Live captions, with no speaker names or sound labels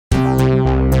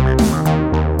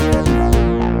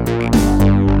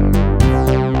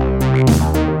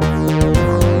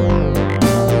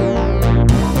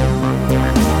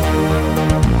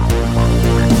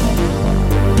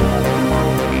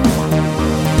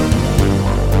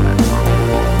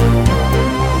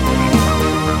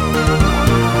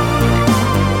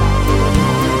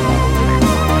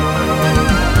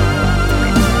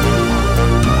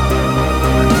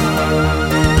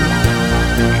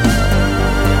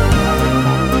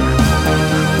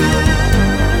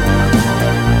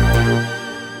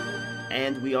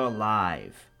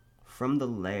live from the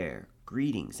lair.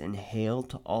 Greetings and hail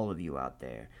to all of you out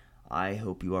there. I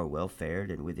hope you are well fared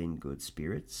and within good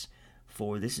spirits,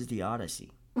 for this is the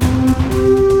Odyssey.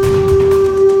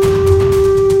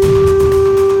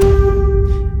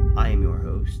 I am your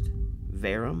host,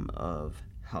 Verum of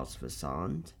House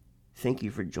Vasand. Thank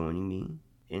you for joining me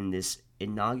in this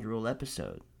inaugural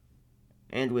episode.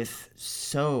 And with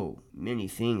so many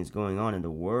things going on in the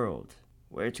world,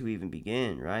 where to even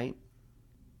begin, right?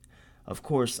 Of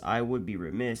course, I would be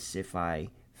remiss if I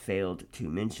failed to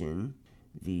mention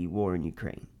the war in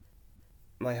Ukraine.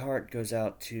 My heart goes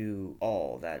out to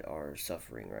all that are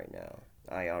suffering right now.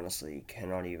 I honestly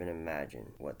cannot even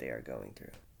imagine what they are going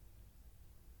through.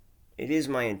 It is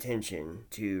my intention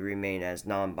to remain as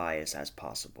non-biased as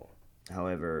possible.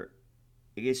 However,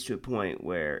 it gets to a point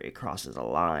where it crosses a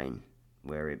line,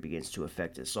 where it begins to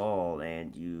affect us all,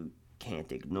 and you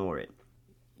can't ignore it.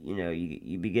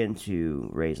 You begin to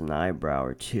raise an eyebrow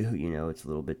or two, it's a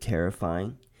little bit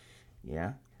terrifying,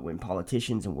 yeah? When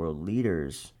politicians and world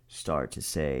leaders start to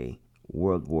say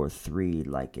World War III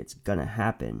like it's gonna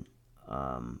happen,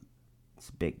 it's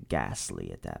a bit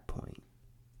ghastly at that point.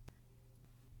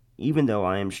 Even though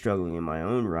I am struggling in my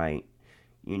own right,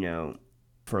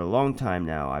 for a long time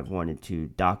now I've wanted to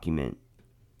document,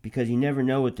 because you never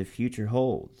know what the future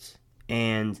holds.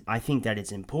 And I think that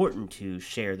it's important to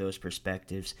share those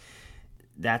perspectives.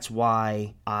 That's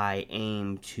why I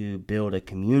aim to build a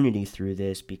community through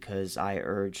this, because I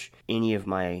urge any of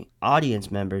my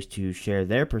audience members to share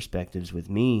their perspectives with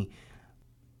me.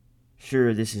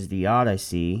 Sure, this is the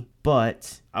Odyssey,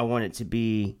 but I want it to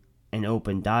be an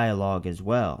open dialogue as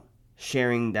well.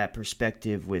 Sharing that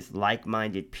perspective with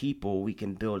like-minded people, we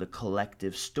can build a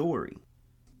collective story.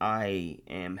 I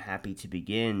am happy to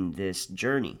begin this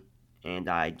journey, and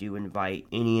I do invite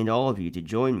any and all of you to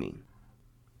join me.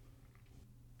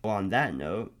 On that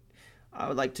note, I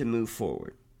would like to move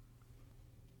forward.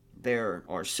 There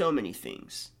are so many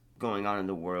things going on in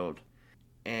the world,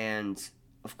 and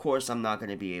of course I'm not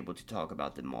going to be able to talk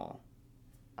about them all.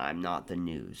 I'm not the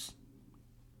news.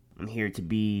 I'm here to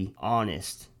be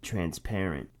honest,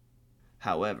 transparent.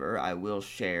 However, I will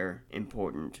share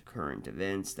important current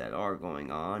events that are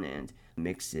going on and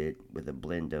mix it with a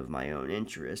blend of my own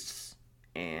interests.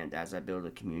 And as I build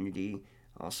a community,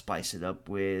 I'll spice it up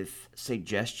with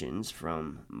suggestions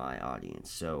from my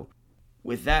audience. So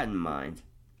with that in mind,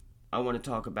 I want to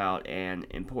talk about an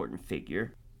important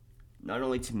figure, not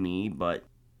only to me, but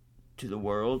to the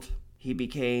world. He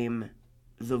became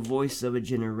the voice of a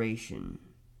generation,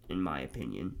 in my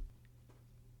opinion.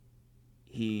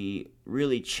 He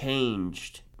really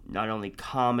changed not only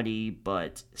comedy,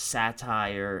 but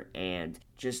satire, and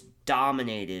just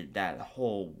dominated that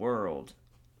whole world.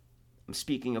 I'm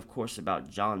speaking, of course, about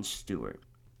Jon Stewart,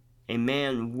 a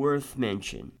man worth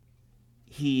mention.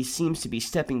 He seems to be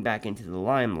stepping back into the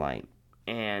limelight,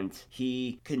 and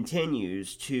he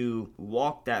continues to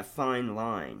walk that fine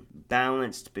line,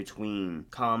 balanced between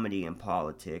comedy and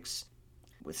politics.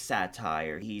 With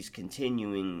satire, he's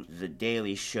continuing the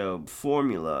Daily Show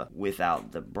formula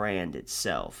without the brand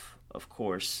itself. Of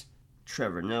course,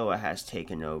 Trevor Noah has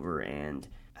taken over and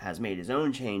has made his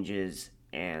own changes,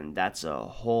 and that's a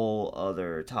whole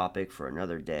other topic for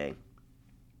another day.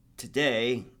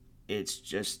 Today, it's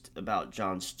just about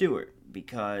Jon Stewart,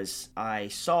 because I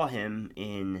saw him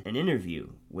in an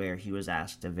interview where he was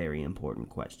asked a very important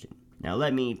question. Now,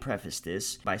 let me preface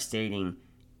this by stating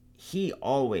he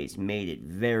always made it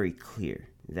very clear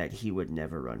that he would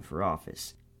never run for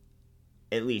office,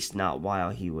 at least not while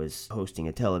he was hosting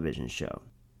a television show.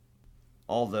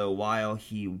 Although while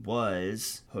he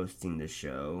was hosting the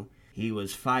show, he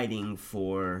was fighting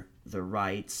for the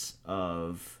rights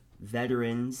of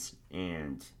veterans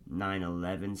and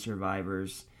 9/11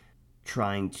 survivors,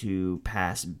 trying to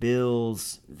pass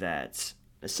bills that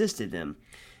assisted them.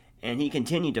 And he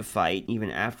continued to fight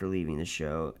even after leaving the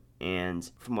show, and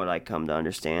from what I come to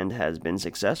understand, has been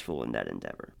successful in that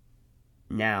endeavor.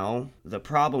 Now, the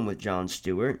problem with Jon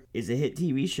Stewart is a hit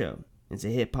TV show. It's a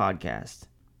hit podcast.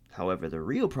 However, the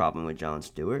real problem with Jon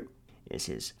Stewart is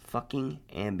his fucking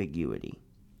ambiguity.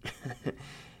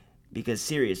 Because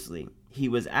seriously, he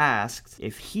was asked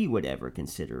if he would ever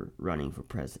consider running for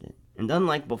president. And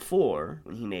unlike before,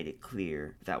 when he made it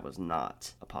clear that was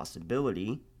not a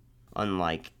possibility,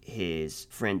 unlike his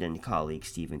friend and colleague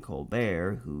Stephen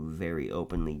Colbert, who very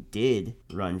openly did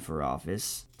run for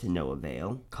office to no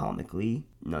avail, comically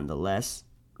nonetheless.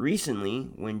 Recently,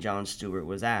 when Jon Stewart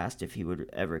was asked if he would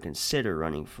ever consider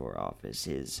running for office,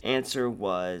 his answer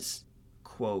was,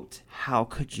 quote, "How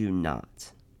could you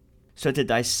not?" So to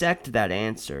dissect that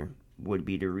answer would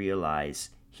be to realize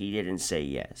he didn't say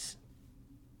yes.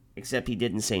 Except he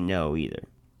didn't say no either.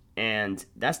 And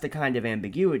that's the kind of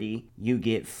ambiguity you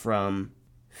get from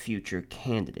future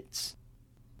candidates.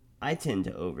 I tend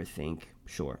to overthink,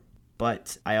 sure,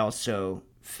 but I also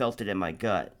felt it in my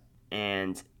gut,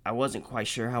 and I wasn't quite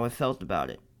sure how I felt about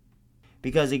it.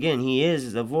 Because again, he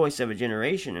is the voice of a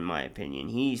generation, in my opinion.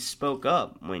 He spoke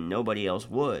up when nobody else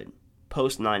would.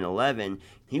 Post 9/11,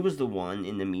 he was the one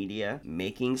in the media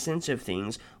making sense of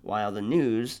things while the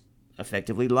news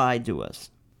effectively lied to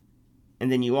us.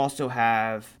 And then you also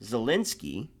have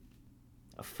Zelensky,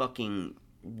 a fucking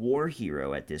war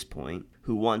hero at this point,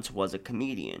 who once was a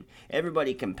comedian.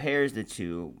 Everybody compares the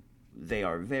two. They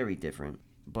are very different,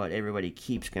 but everybody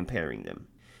keeps comparing them.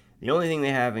 The only thing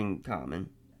they have in common,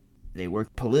 they were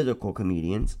political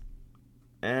comedians,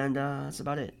 and that's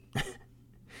about it.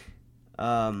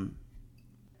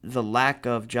 The lack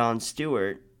of Jon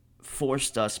Stewart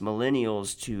forced us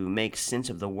millennials to make sense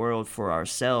of the world for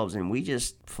ourselves, and we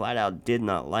just flat out did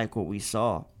not like what we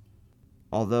saw.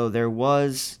 Although there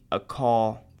was a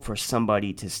call for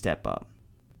somebody to step up.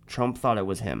 Trump thought it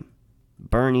was him.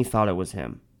 Bernie thought it was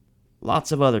him.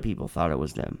 Lots of other people thought it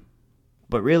was them.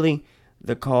 But really,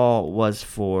 the call was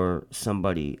for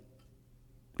somebody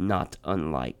not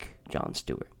unlike Jon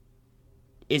Stewart.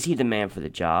 Is he the man for the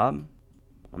job?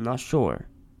 I'm not sure.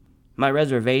 My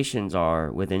reservations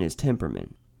are within his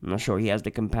temperament. I'm not sure he has the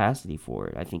capacity for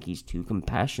it. I think he's too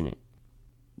compassionate.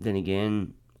 Then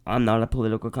again, I'm not a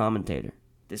political commentator.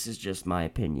 This is just my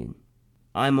opinion.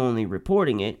 I'm only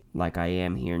reporting it, like I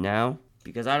am here now,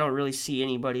 because I don't really see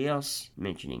anybody else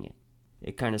mentioning it.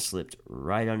 It kind of slipped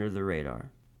right under the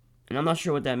radar. And I'm not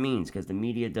sure what that means, because the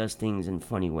media does things in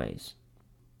funny ways.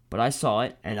 But I saw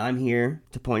it, and I'm here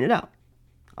to point it out.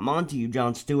 I'm on to you,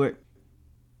 Jon Stewart.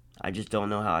 I just don't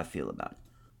know how I feel about it.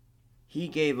 He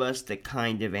gave us the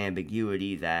kind of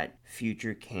ambiguity that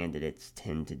future candidates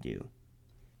tend to do.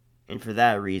 And for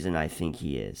that reason, I think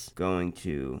he is going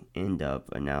to end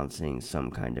up announcing some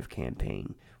kind of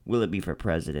campaign. Will it be for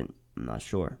president? I'm not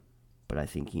sure. But I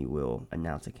think he will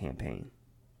announce a campaign.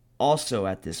 Also,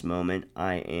 at this moment,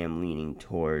 I am leaning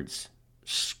towards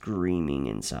screaming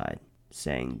inside,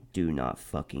 saying, do not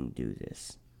fucking do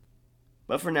this.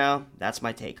 But for now, that's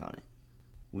my take on it.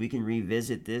 We can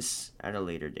revisit this at a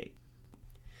later date.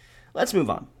 Let's move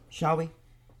on, shall we?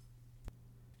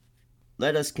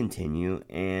 Let us continue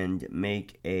and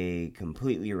make a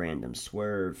completely random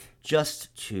swerve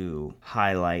just to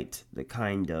highlight the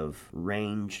kind of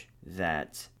range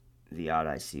that the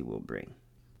Odyssey will bring.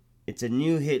 It's a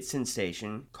new hit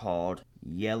sensation called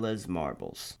Yella's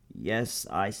Marbles. Yes,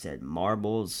 I said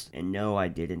marbles, and no, I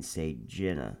didn't say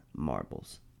Jenna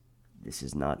Marbles. This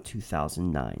is not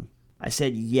 2009. I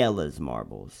said Yella's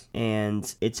Marbles,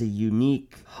 and it's a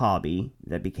unique hobby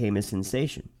that became a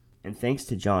sensation. And thanks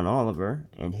to John Oliver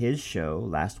and his show,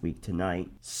 Last Week Tonight,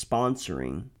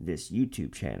 sponsoring this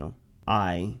YouTube channel,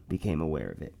 I became aware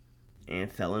of it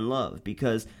and fell in love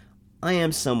because I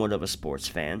am somewhat of a sports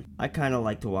fan. I kind of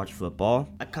like to watch football.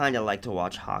 I kind of like to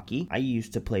watch hockey. I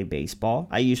used to play baseball.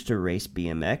 I used to race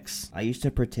BMX. I used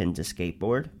to pretend to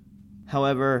skateboard.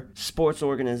 However, sports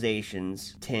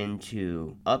organizations tend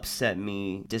to upset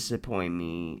me, disappoint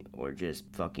me, or just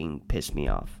fucking piss me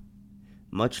off.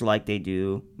 Much like they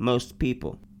do most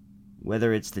people.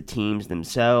 Whether it's the teams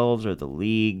themselves, or the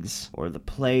leagues, or the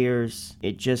players,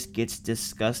 it just gets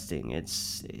disgusting.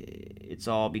 It's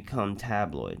all become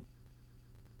tabloid.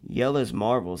 Yella's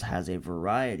Marbles has a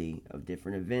variety of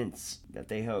different events that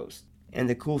they host. And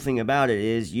the cool thing about it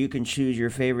is you can choose your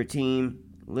favorite team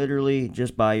literally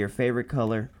just by your favorite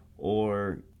color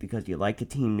or because you like a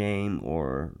team name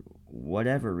or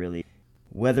whatever really.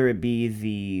 Whether it be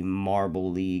the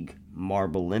Marble League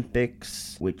Marble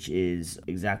Olympics, which is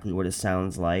exactly what it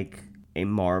sounds like, a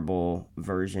marble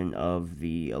version of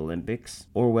the Olympics,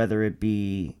 or whether it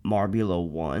be Marbula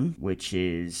 1, which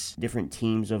is different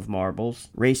teams of marbles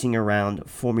racing around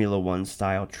Formula 1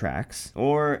 style tracks,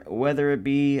 or whether it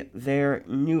be their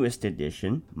newest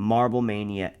edition, Marble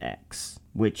Mania X,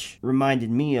 which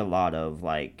reminded me a lot of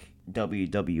like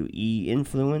WWE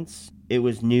influence. It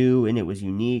was new and it was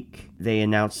unique. They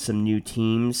announced some new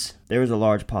teams. There was a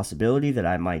large possibility that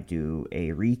I might do a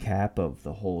recap of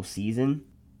the whole season.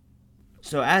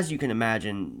 So as you can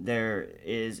imagine, there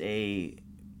is a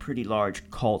pretty large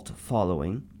cult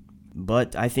following,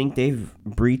 but I think they've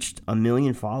breached 1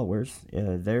 million followers.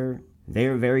 They're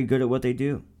very good at what they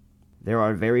do. There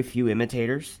are very few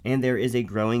imitators, and there is a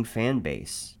growing fan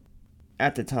base.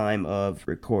 At the time of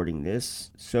recording this,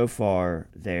 so far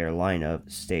their lineup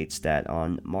states that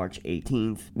on March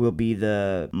 18th will be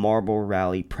the Marble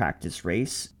Rally practice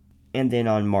race. And then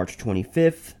on March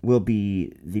 25th will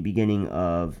be the beginning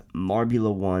of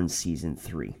Marbula 1 Season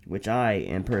 3, which I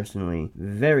am personally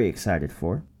very excited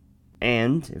for.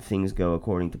 And if things go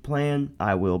according to plan,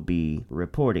 I will be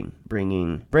reporting,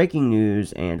 bringing breaking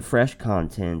news and fresh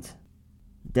content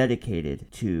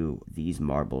dedicated to these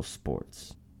marble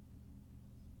sports.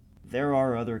 There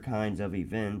are other kinds of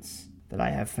events that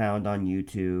I have found on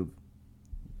YouTube,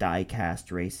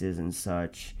 die-cast races and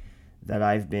such, that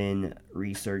I've been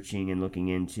researching and looking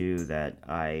into that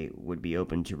I would be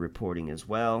open to reporting as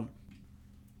well.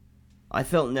 I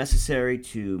felt necessary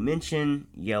to mention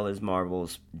Yellow's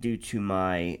Marbles due to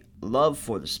my love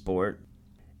for the sport,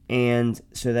 and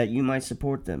so that you might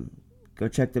support them. Go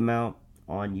check them out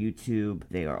on YouTube.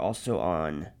 They are also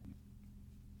on.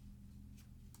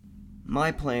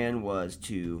 My plan was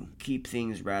to keep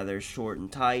things rather short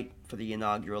and tight for the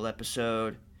inaugural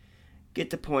episode,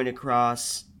 get the point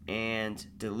across, and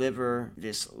deliver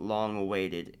this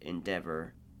long-awaited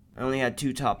endeavor. I only had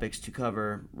 2 topics to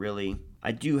cover, really.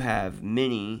 I do have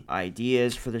many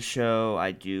ideas for the show.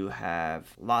 I do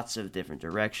have lots of different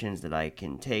directions that I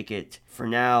can take it. For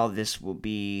now, this will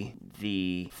be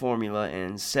the formula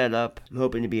and setup. I'm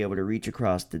hoping to be able to reach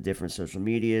across the different social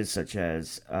medias, such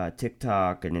as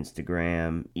TikTok and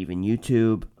Instagram, even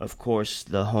YouTube. Of course,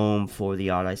 the home for the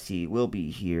Odd IC will be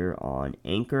here on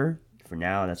Anchor. For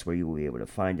now, that's where you will be able to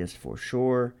find us for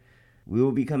sure. We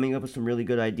will be coming up with some really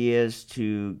good ideas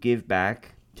to give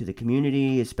back to the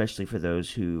community, especially for those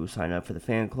who sign up for the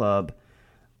fan club.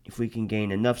 If we can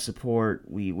gain enough support,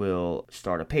 we will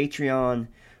start a Patreon.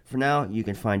 For now, you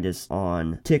can find us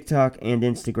on TikTok and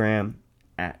Instagram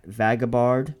at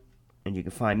Vagabard, and you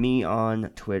can find me on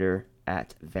Twitter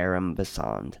at Verum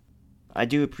Basand. I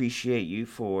do appreciate you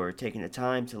for taking the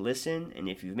time to listen, and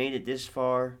if you've made it this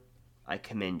far, I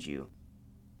commend you.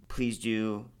 Please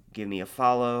do give me a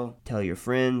follow, tell your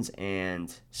friends,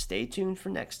 and stay tuned for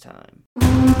next time.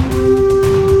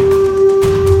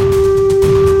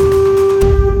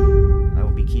 I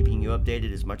will be keeping you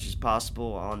updated as much as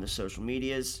possible on the social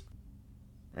medias.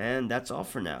 And that's all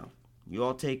for now. You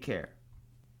all take care.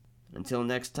 Until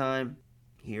next time,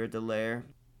 here at the lair,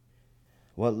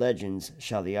 what legends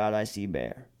shall the Odd IC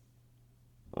bear?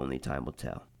 Only time will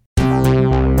tell.